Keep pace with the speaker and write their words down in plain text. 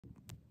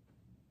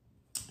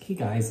Hey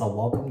guys,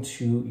 welcome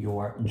to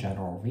your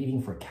general reading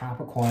for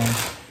Capricorn.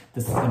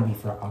 This is going to be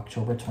for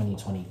October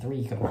 2023.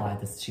 You can apply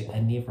this to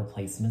any of your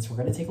placements. We're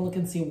going to take a look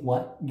and see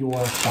what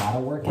your shadow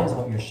work is,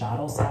 what your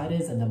shadow side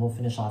is, and then we'll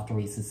finish off the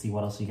reads to see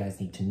what else you guys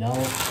need to know,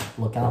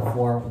 look out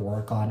for,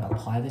 work on,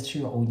 apply this to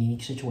your own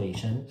unique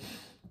situation.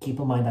 Keep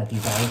in mind that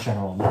these are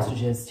general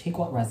messages. Take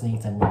what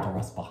resonates and leave the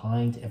rest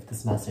behind. If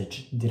this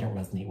message didn't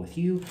resonate with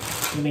you,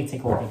 you may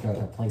take a look at your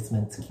other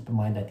placements. Keep in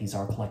mind that these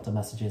are collective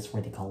messages for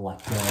the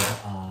collective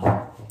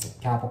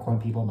Capricorn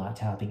people, not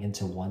tapping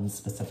into one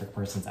specific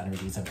person's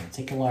energies in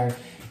particular.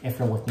 If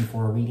you're looking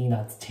for a reading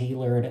that's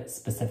tailored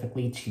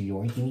specifically to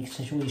your unique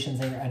situations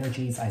and your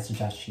energies, I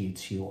suggest you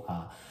to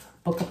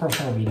book a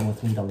personal reading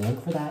with me. The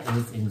link for that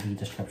is in the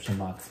description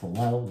box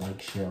below.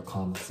 Like, share,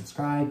 comment,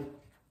 subscribe.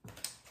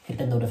 Hit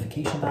the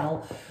notification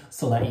bell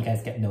so that you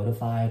guys get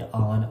notified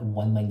on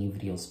when my new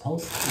videos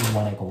post,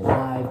 when I go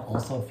live.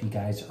 Also, if you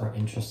guys are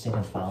interested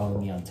in following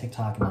me on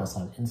TikTok and also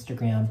on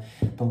Instagram,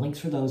 the links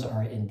for those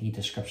are in the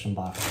description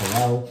box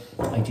below.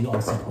 I do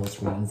also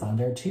post readings on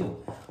there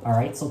too. All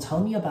right, so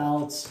tell me about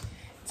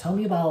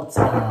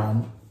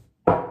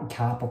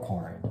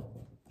Capricorn.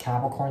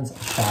 Capricorn's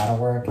shadow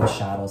work and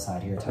shadow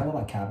side here. Tell me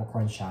about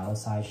Capricorn's shadow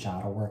side,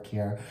 shadow work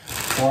here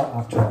for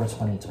October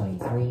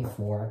 2023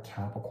 for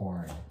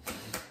Capricorn.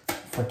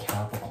 For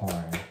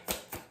Capricorn,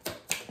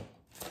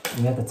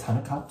 we have the Ten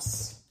of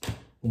Cups,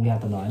 we have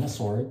the Nine of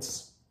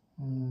Swords,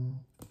 you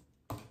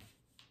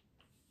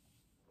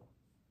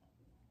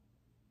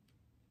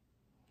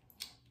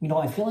know,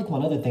 I feel like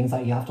one of the things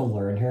that you have to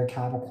learn here,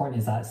 Capricorn,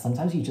 is that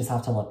sometimes you just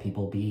have to let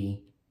people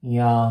be.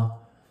 Yeah,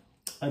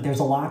 there's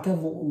a lack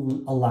of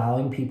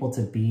allowing people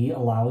to be,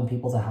 allowing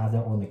people to have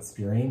their own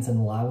experience, and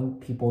allowing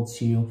people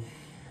to,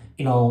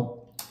 you know,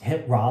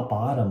 hit rock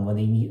bottom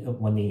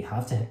when they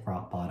have to hit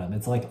rock bottom.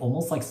 It's like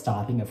almost like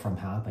stopping it from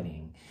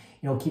happening.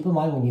 You know, keep in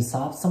mind when you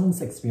stop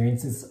someone's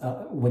experiences,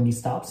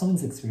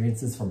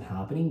 from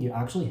happening, you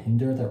actually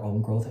hinder their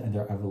own growth and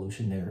their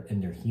evolution,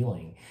 their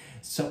healing.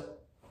 So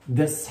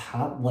things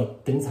have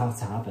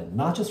to happen,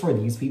 not just for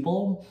these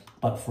people,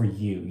 but for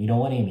you. You know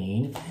what I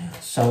mean?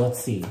 So let's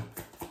see.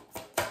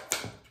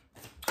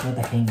 We have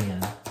the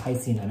Hangman,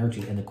 Piscean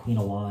energy, and the Queen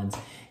of Wands.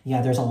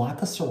 Yeah, there's a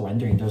lack of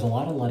surrendering. There's a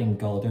lot of letting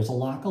go. There's a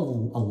lack of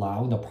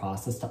allowing the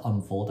process to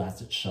unfold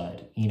as it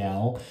should, you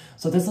know?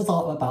 So this is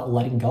all about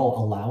letting go,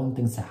 allowing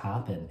things to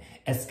happen.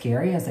 As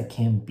scary as it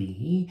can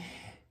be,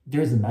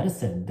 there's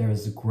medicine,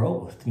 there's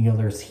growth, you know,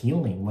 there's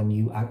healing when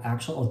you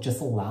actually just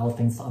allow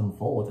things to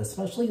unfold,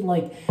 especially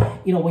like,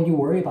 you know, when you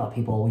worry about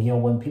people, you know,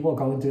 when people are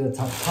going through a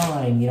tough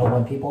time, you know,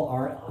 when people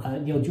are,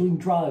 you know, doing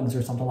drugs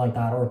or something like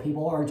that, or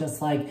people are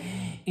just like,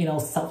 you know,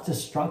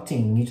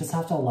 self-destructing, you just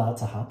have to allow it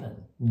to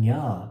happen.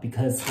 Yeah,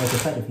 because like I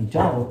said, if you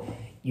don't,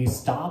 you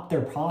stop their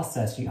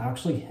process, you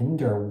actually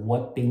hinder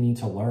what they need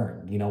to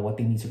learn, you know, what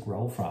they need to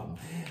grow from.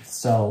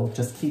 So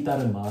just keep that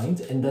in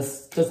mind. And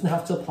this doesn't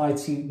have to apply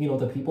to, you know,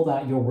 the people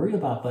that you're worried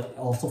about, but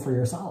also for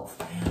yourself.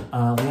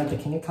 We have the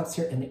King of Cups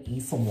here and the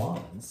Ace of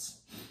Wands.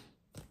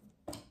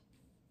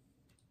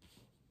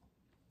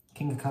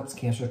 King of Cups,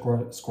 Cancer,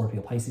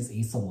 Scorpio, Pisces,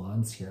 Ace of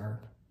Wands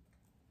here.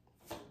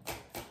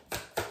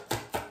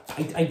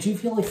 I do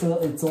feel like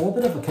it's a little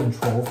bit of a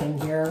control thing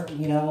here,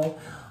 you know.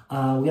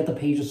 We have the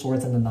Page of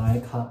Swords and the Nine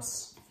of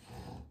Cups.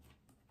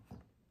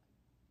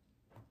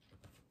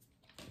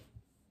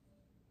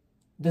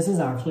 This is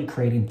actually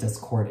creating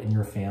discord in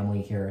your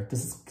family here.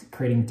 This is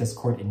creating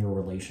discord in your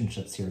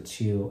relationships here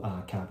too,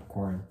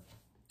 Capricorn.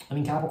 I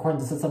mean, Capricorn,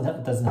 this is something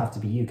that doesn't have to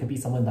be you. It could be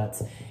someone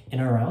that's in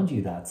and around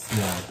you that's, you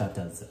know, that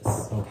does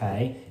this,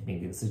 okay?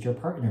 Maybe this is your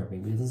partner.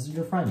 Maybe this is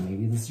your friend.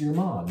 Maybe this is your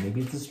mom.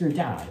 Maybe this is your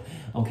dad.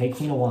 Okay,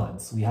 Queen of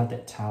Wands. We have the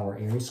Tower,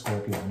 Aries,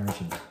 Scorpio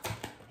energy,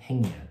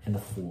 Hangman, and the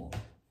Fool.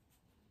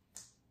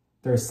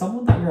 There's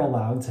someone that you're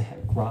allowed to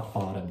hit rock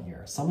bottom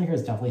here. Someone here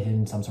is definitely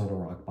hitting some sort of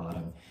rock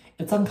bottom.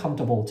 It's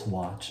uncomfortable to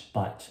watch,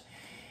 but,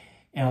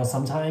 you know,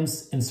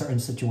 sometimes in certain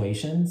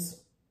situations,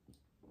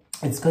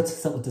 it's good to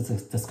sit with this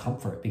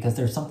discomfort because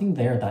there's something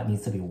there that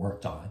needs to be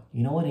worked on.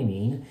 You know what I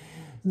mean?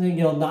 You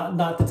know,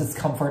 not the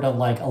discomfort of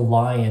like a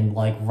lion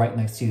like right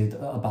next to you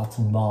about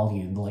to maul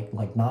you,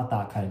 like not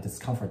that kind of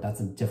discomfort. That's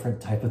a different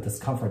type of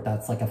discomfort.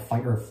 That's like a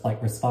fight or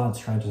flight response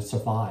trying to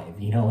survive.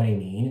 You know what I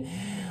mean?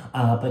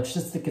 But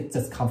just the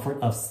discomfort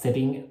of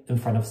sitting in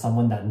front of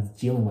someone that's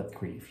dealing with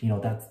grief, you know,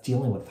 that's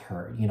dealing with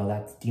hurt, you know,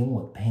 that's dealing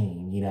with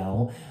pain, you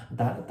know,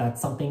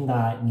 that's something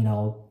that, you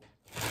know,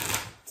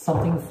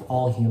 something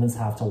all humans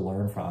have to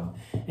learn from.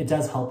 It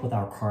does help with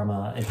our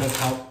karma. It does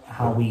help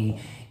how we,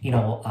 you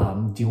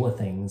know, deal with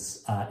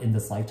things in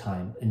this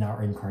lifetime, in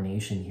our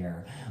incarnation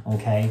here.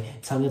 Okay,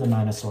 tell me the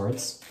Nine of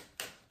Swords,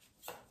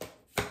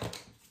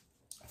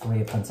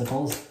 Three of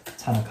Pentacles,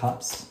 Ten of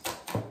Cups,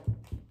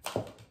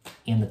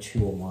 and the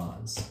Two of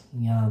Wands.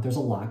 Yeah, there's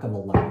a lack of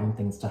allowing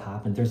things to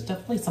happen. There's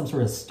definitely some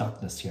sort of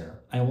stuckness here.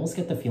 I almost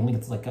get the feeling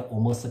it's like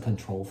almost a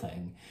control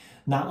thing.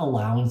 Not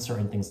allowing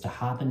certain things to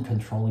happen,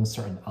 controlling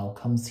certain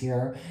outcomes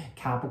here,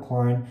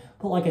 Capricorn.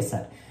 But like I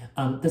said,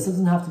 this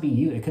doesn't have to be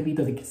you. It could be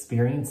the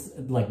experience,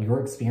 like you're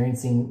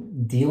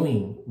experiencing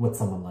dealing with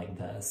someone like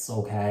this,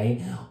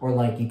 okay? Or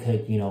like you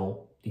could, you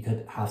know, you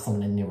could have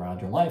someone in and around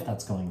your life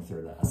that's going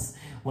through this.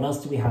 What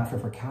else do we have here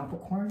for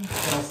Capricorn?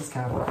 What else does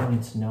Capricorn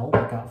need to know? We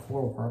got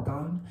for work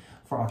on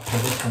for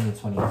October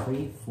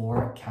 2023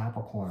 for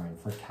Capricorn.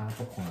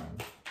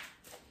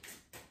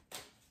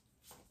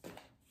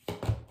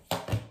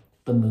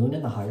 The Moon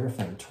and the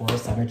Hierophant,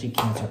 Taurus energy,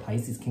 Cancer,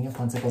 Pisces, King of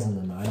Pentacles, and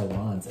the Nine of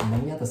Wands. And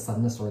then we have the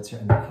Seven of Swords here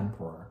and the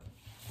Emperor.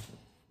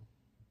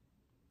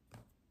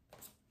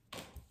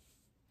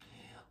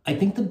 I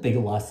think the big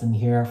lesson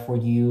here for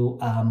you,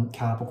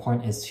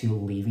 Capricorn, is to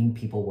leaving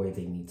people where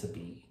they need to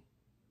be.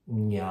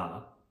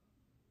 Yeah.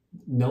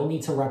 No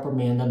need to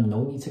reprimand them,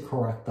 no need to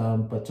correct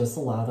them, but just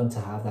allow them to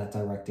have that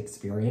direct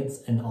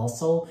experience and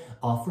also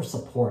offer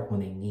support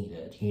when they need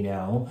it, you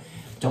know?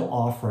 Don't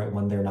offer it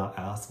when they're not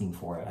asking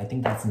for it. I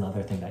think that's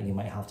another thing that you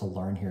might have to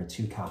learn here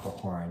too,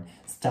 Capricorn.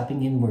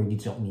 Stepping in where you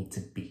don't need to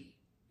be.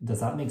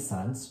 Does that make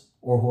sense?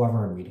 Or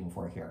whoever I'm reading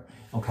for here,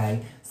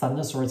 okay? Seven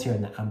of Swords here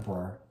and the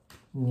Emperor.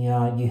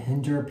 Yeah, you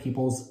hinder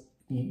people's,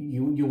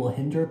 you will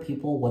hinder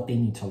people what they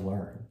need to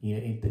learn,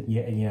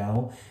 you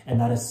know, and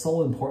that is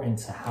so important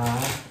to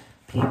have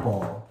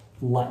people,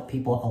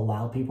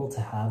 allow people to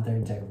have their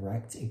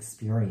direct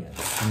experience.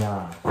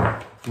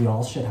 Yeah, we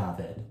all should have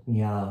it.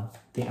 Yeah,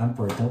 the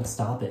Emperor, don't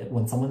stop it.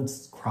 When someone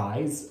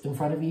cries in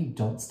front of you,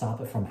 don't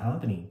stop it from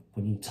happening.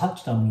 When you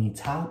touch them, when you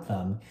tap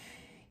them,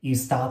 you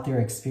stop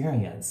their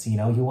experience. You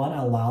know, you want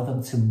to allow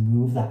them to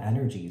move that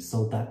energy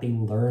so that they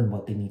learn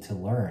what they need to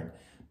learn.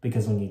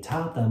 Because when you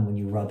tap them, when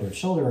you rub their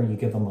shoulder or you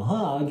give them a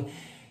hug,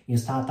 you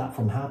stop that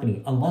from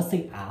happening. Unless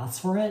they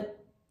ask for it,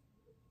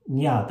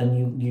 yeah,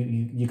 then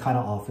you kind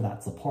of offer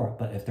that support.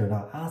 But if they're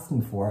not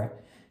asking for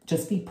it,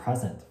 just be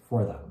present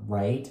for them,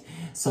 right?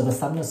 So the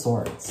Seven of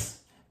Swords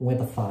with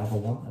the Five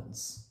of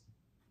Wands.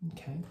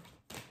 Okay.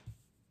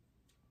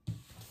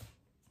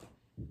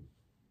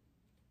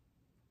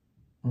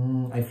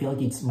 I feel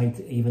like it might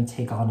even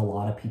take on a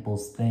lot of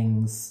people's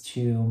things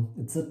too.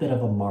 It's a bit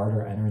of a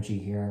martyr energy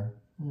here.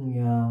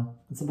 Yeah,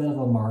 it's a bit of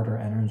a martyr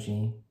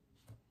energy.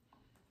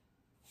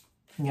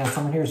 Yeah,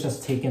 someone here is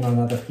just taking on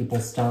other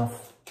people's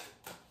stuff.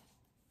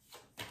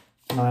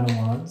 Nine of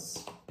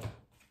Wands.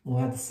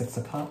 We have the Six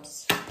of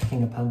Cups,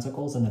 King of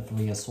Pentacles, and the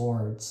Three of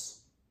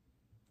Swords.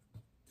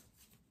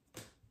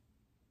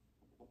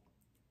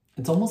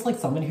 It's almost like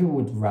someone who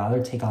would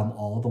rather take on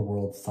all the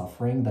world's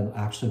suffering than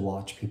actually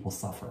watch people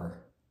suffer.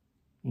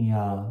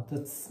 Yeah,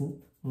 that's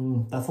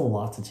a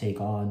lot to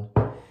take on.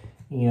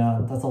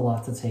 Yeah, that's a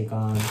lot to take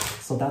on.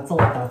 So that's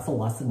a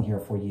lesson here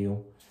for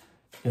you.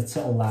 It's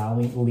to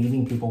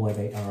leaving people where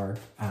they are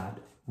at,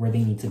 where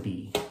they need to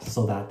be,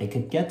 so that they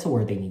could get to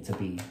where they need to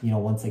be, you know,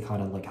 once they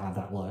kind of like have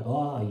that like,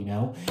 oh, you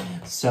know.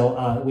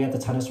 So we have the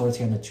Ten of Swords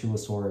here and the Two of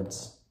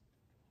Swords.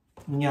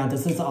 Yeah,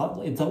 this is,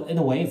 in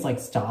a way, it's like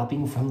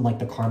stopping from like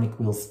the karmic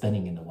wheel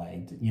spinning in a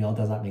way. You know,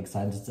 does that make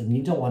sense? And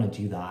you don't want to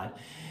do that.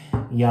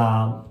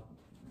 Yeah.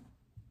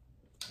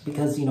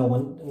 Because, you know,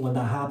 when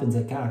that happens,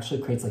 it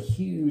actually creates a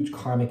huge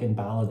karmic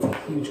imbalance, a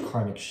huge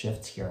karmic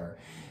shift here,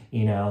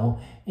 you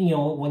know. And, you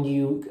know, when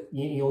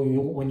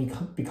you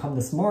become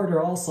this martyr,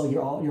 also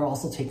you're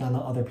also taking on the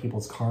other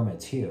people's karma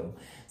too.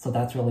 So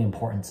that's really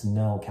important to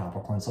know,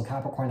 Capricorn. So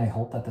Capricorn, I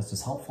hope that this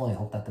was helpful. I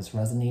hope that this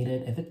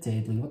resonated. If it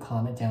did, leave a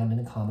comment down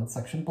in the comment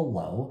section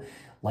below.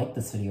 Like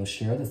this video,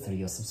 share this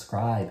video,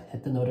 subscribe,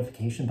 hit the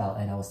notification bell,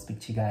 and I will speak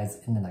to you guys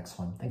in the next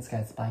one. Thanks,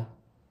 guys. Bye.